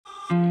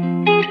Oh,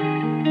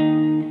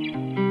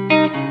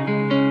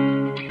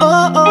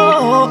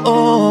 oh,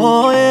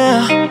 oh,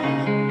 yeah.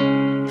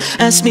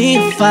 Ask me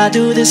if I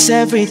do this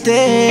every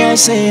day, I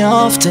say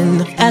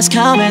often. Ask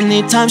how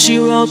many times she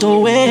rode the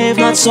wave,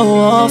 not so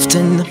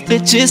often.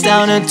 Bitches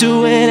down and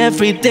do it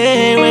every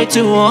day, way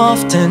too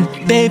often.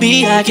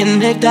 Baby, I can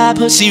make that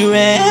pussy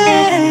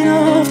rain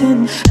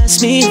often.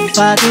 Ask me if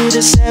I do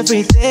this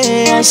every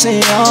day, I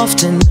say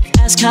often.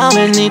 Ask how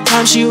many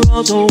times she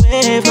rode the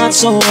wave, not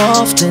so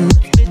often.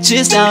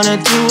 Bitches down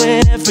and do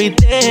it every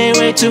day,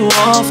 way too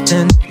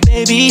often.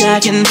 Baby, I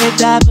can make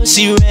that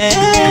pussy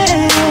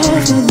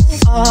rain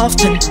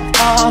often,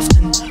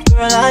 often.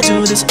 Girl, I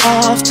do this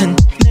often.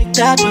 Make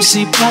that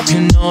pussy pop,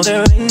 you know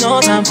there ain't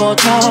no time for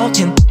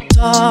talking,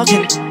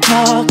 talking,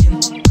 talking.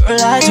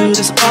 Girl, I do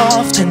this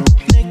often.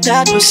 Make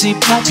that pussy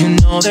pop, you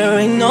know there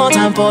ain't no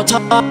time for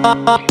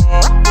talking.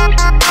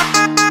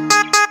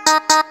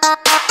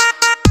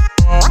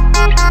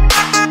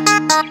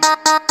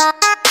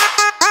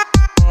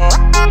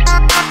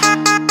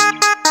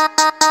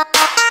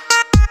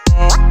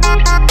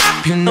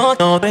 You know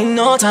there ain't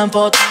no time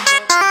for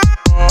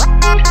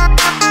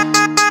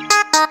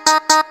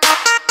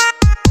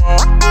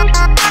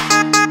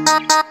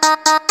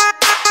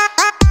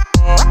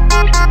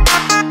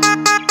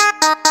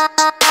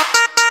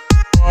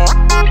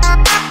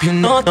you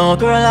know,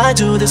 girl, I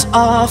do this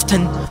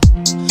often.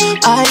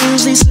 I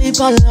usually sleep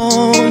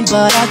alone,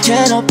 but I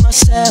can't help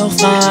myself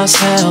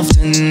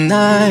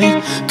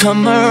tonight.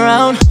 Come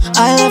around,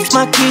 I left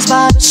my keys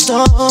by the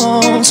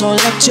stone, so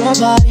let your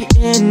body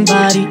in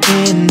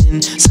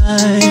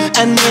inside.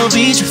 And we'll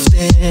be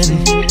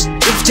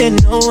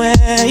drifting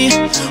away,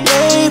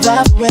 wave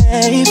after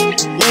wave,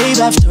 wave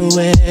after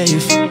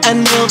wave.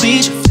 And we'll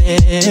be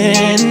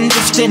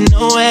drifting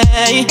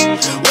away,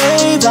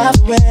 wave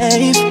after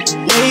wave,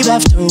 wave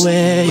after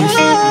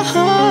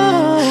wave.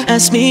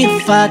 Ask me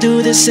if I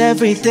do this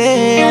every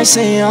day, I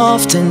say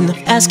often.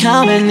 Ask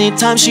how many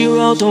times she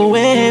rode the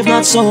wave,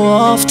 not so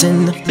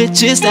often.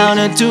 Bitches down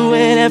and do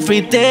it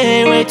every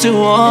day, way too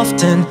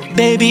often.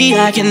 Baby,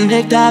 I can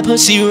make that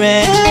pussy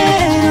rain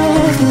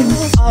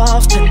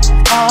often,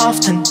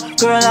 often.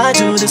 Girl, I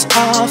do this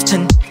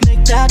often.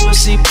 Make that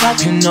pussy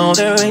pop, you know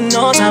there ain't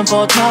no time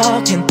for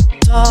talking,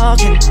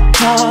 talking,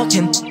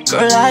 talking.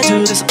 Girl, I do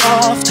this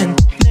often.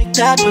 Make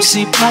that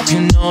pussy pop,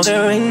 you know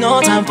there ain't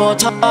no time for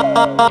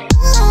talking.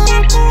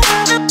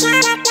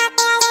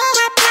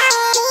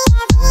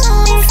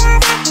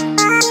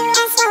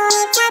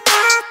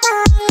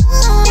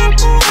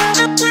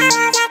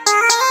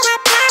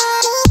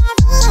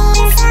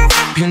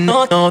 You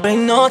know there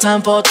ain't no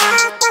time for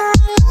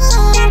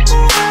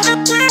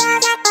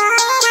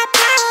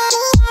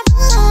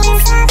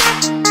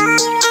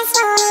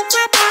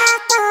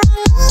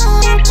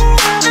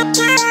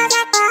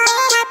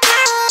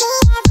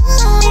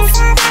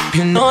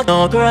you know,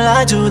 girl,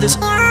 I do this.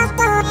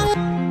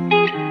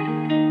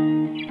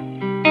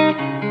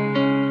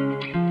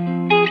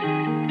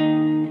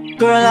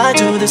 Girl, I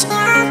do this.